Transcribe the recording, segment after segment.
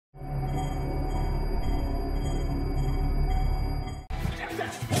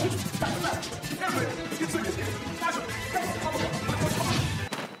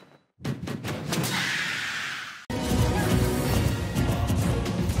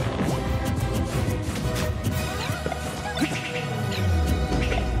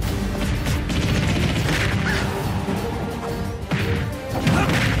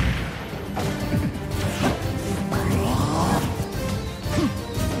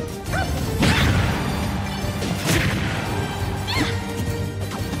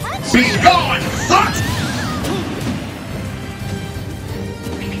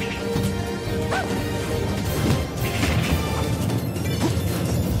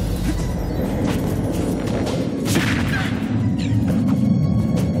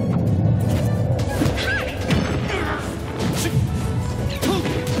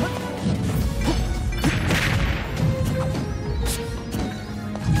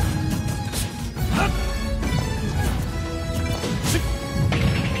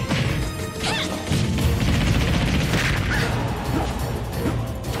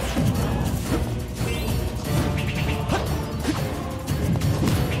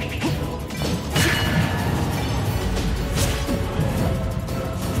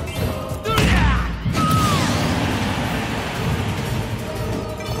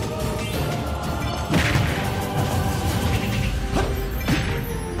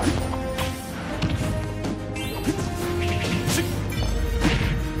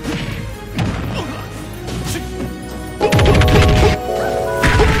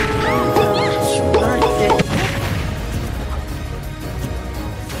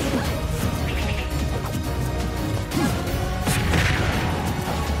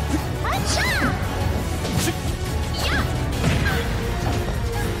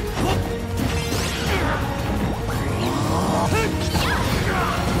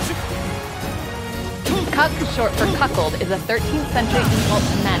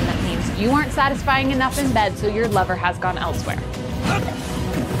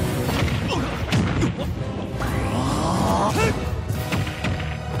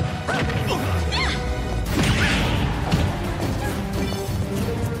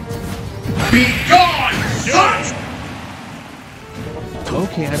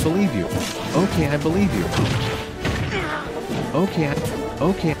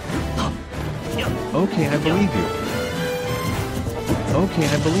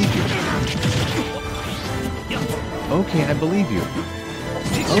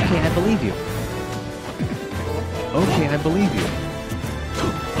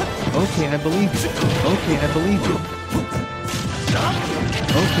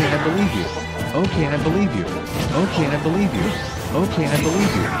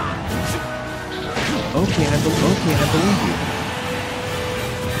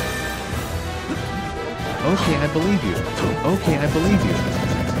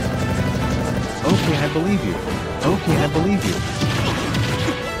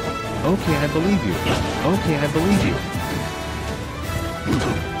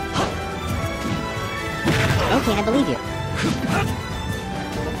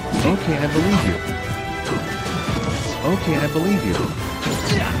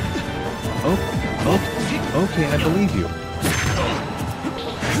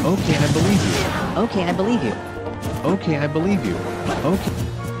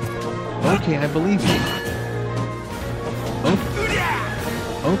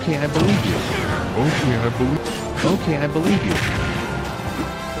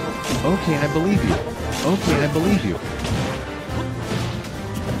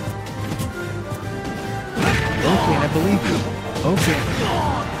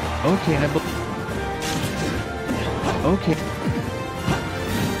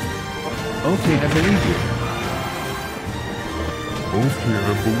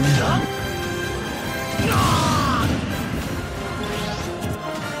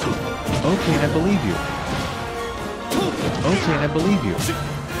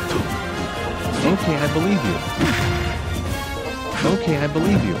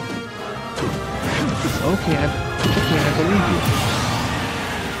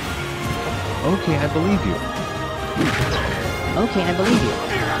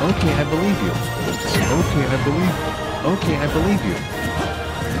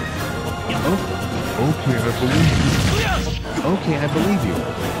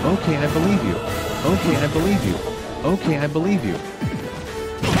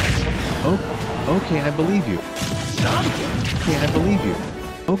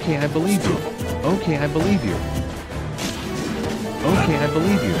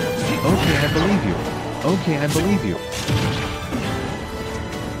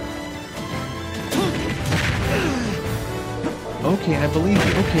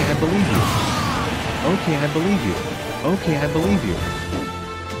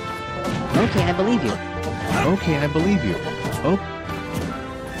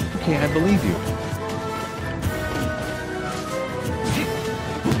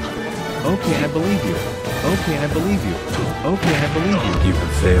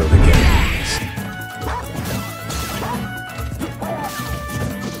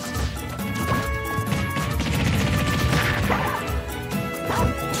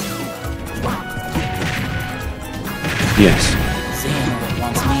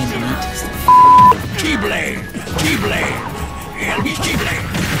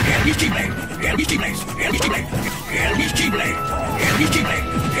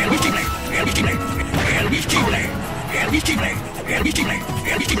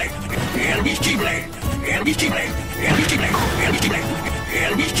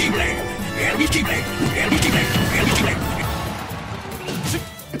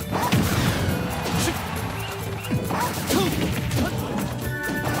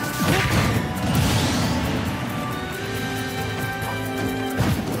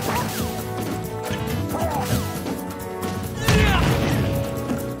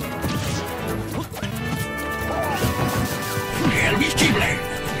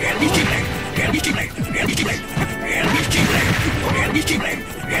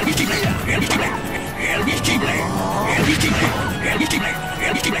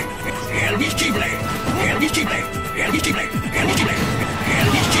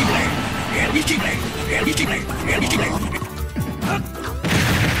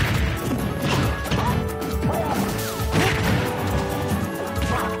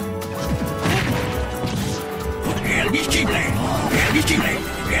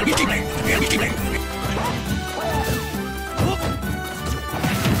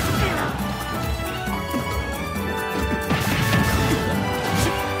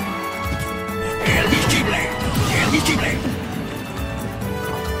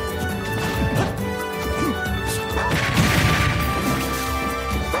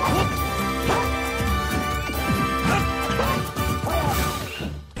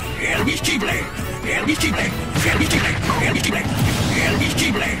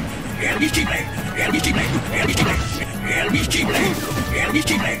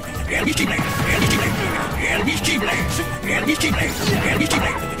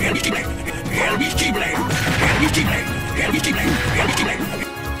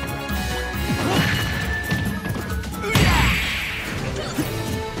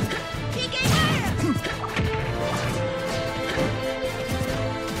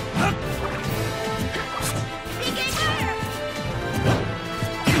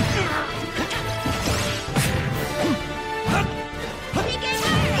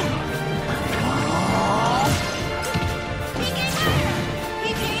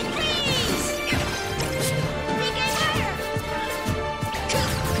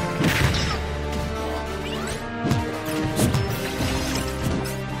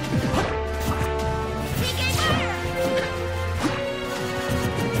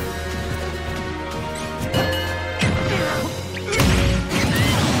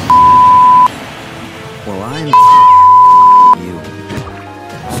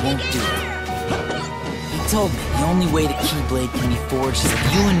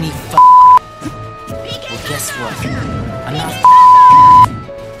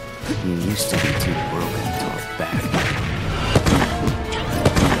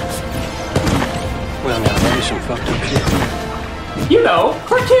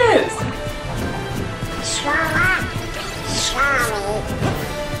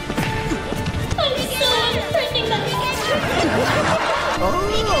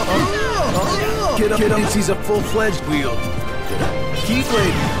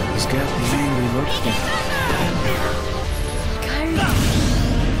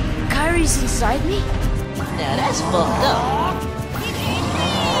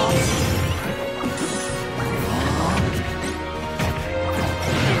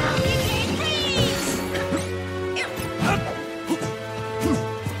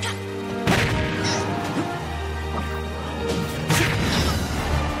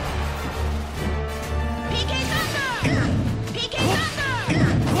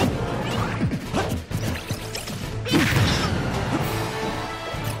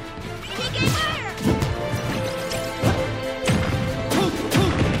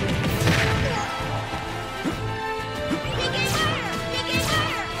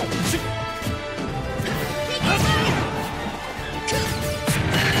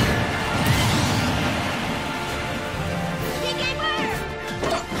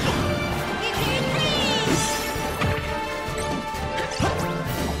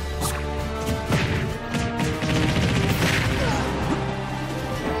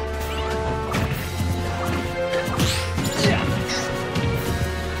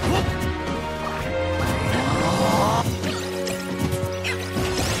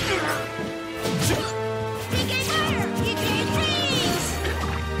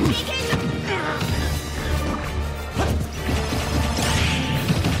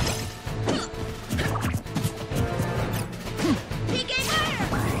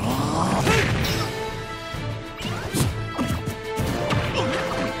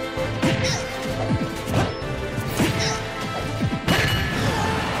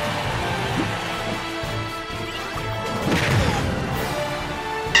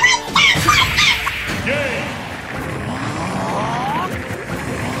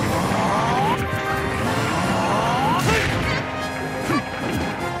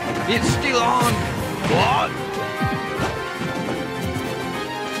It's still on. What?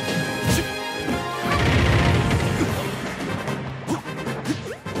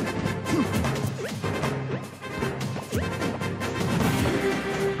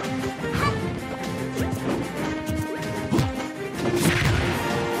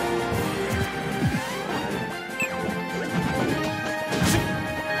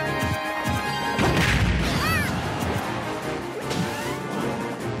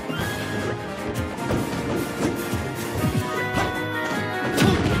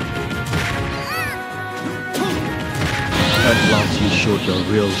 At last you showed the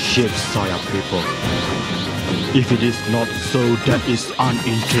real shape, Saya people. If it is not so, that is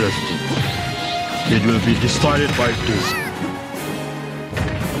uninteresting. It will be decided by this.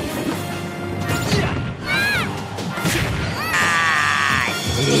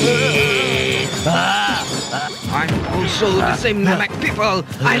 I'm also the same Namek people.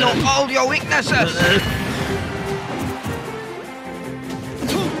 I know all your weaknesses.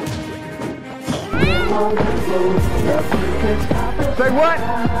 Say what?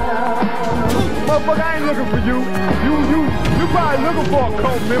 Motherfucker, I ain't looking for you. You probably looking for a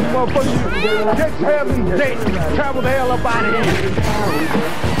cult member, motherfucker. Get to heaven's gate. Travel the hell up out of here.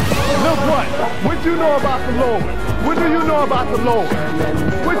 Look what you know about the Lord? What do you know about the Lord?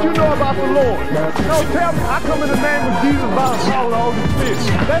 What you know about the Lord? No, tell me. I come in the name of Jesus by the power of the Holy Spirit.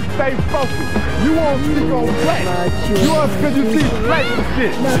 Let's stay focused. You won't speak on flesh. You want because you see flesh and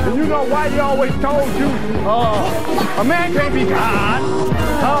shit. And you know why he always told you, a man can't be God.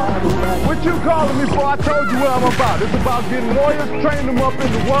 What you calling me for? I told you what I'm about. It's about getting lawyers, training them up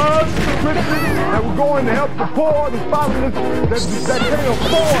in the word, scriptures, and we're going to help the poor, the fatherless, that can't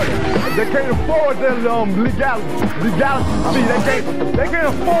afford it. They can't afford their legality. See, they can't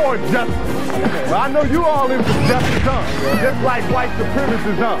afford justice. But I know you all in for justice, huh? Just like white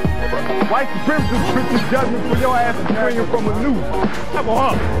supremacists, huh? White supremacists put your judgment for your ass and swinging from a noose.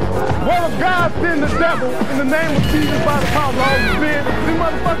 Huh? Well, if God send the devil in the name of Jesus by the power of the Holy Spirit, then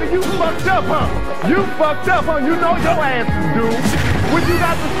motherfucker, you fucked up, huh? You fucked up, huh? You know your ass is doomed. What you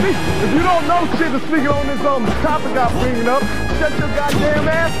got to speak? If you don't know shit to speak on this topic I'm bringing up, shut your goddamn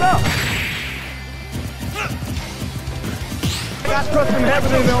ass up. I trust in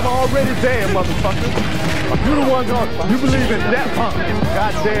heaven and I'm already dead, motherfucker. You the one you believe in death, huh?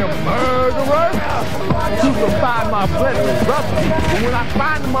 Goddamn murderer. Crucify my brethren, brother. And when I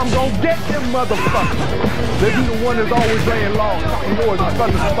find them, I'm gonna get them motherfuckers. They be the one that's always laying low, talking more than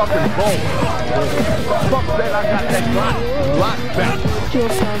thunder fucking bone. Fuck that, I got that Glock back.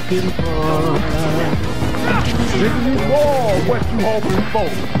 Giving you more of what you hoping for.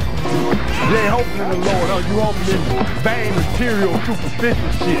 You ain't hoping in the Lord, huh? You hoping in vain, material,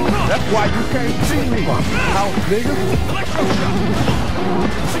 superficial shit. That's why you can't see me, house niggas.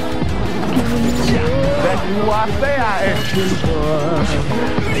 That's who I say I am.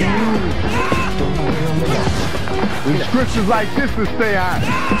 In scriptures like this to say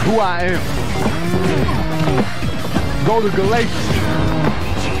who I am. Go to Galatians.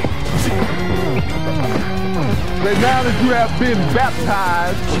 Say now that you have been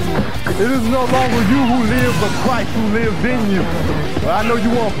baptized, it is no longer you who lives, but Christ who lives in you. Well, I know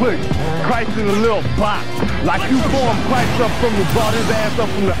you want to put Christ in a little box. Like you formed Christ up brought his ass up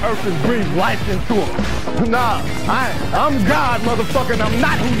from the earth and breathed life into him. Nah, I'm God, motherfucker, and I'm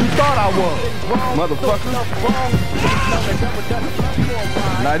not who you thought I was, motherfucker.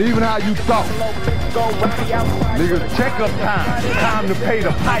 Not even how you thought. Niggas, check up time. Time to pay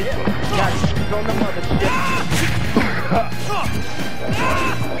the piper.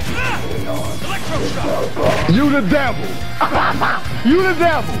 You the devil. You the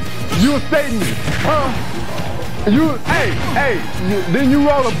devil. You a Satanist. Then you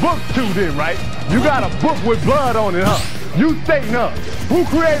wrote a book too then, right? You got a book with blood on it, huh? You Satan, huh? Who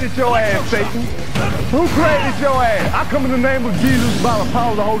created your ass, Satan? Who created your ass? I come in the name of Jesus by the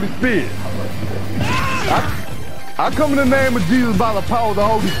power of the Holy Spirit. I come in the name of Jesus by the power of the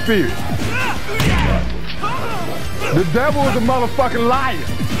Holy Spirit. The devil is a motherfucking liar.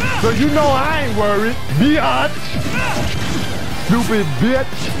 So you know I ain't worried. Bitch. Stupid bitch.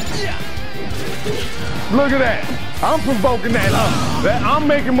 Look at that. I'm provoking that, huh? I'm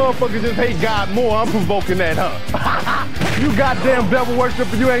making motherfuckers just hate God more. I'm provoking that, huh? You goddamn devil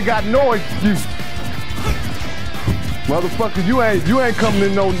worshiper, you ain't got no excuse. Motherfucker, you ain't coming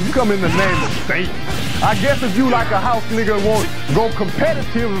in you come in the name of Satan. I guess if you like a house nigga won't go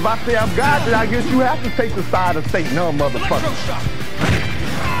competitive, if I say I'm God, then I guess you have to take the side of Satan, huh, motherfucker?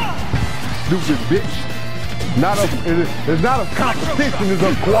 Stupid bitch. It's not a competition, it's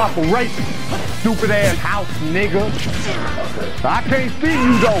a cooperation. stupid ass house, nigga. I can't see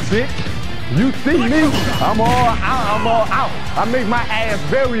you though, bitch. You see me, I'm all out. I make my ass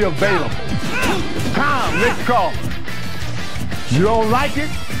very available. Tom, next call. You don't like it?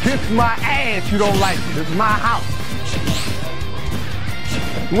 Kiss my ass, you don't like it. It's my house.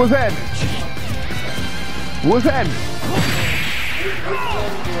 What's happening? What's happening?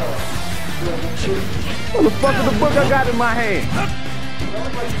 What the fuck is the book I got in my hand?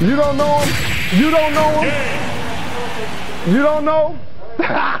 You don't know him? You don't know him? You don't know?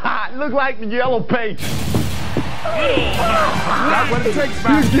 Look like the yellow page. That's what it takes,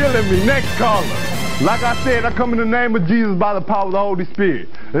 man. You're killing me. Next caller. Like I said, I come in the name of Jesus by the power of the Holy Spirit.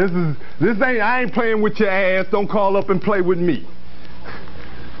 I ain't playing with your ass. Don't call up and play with me.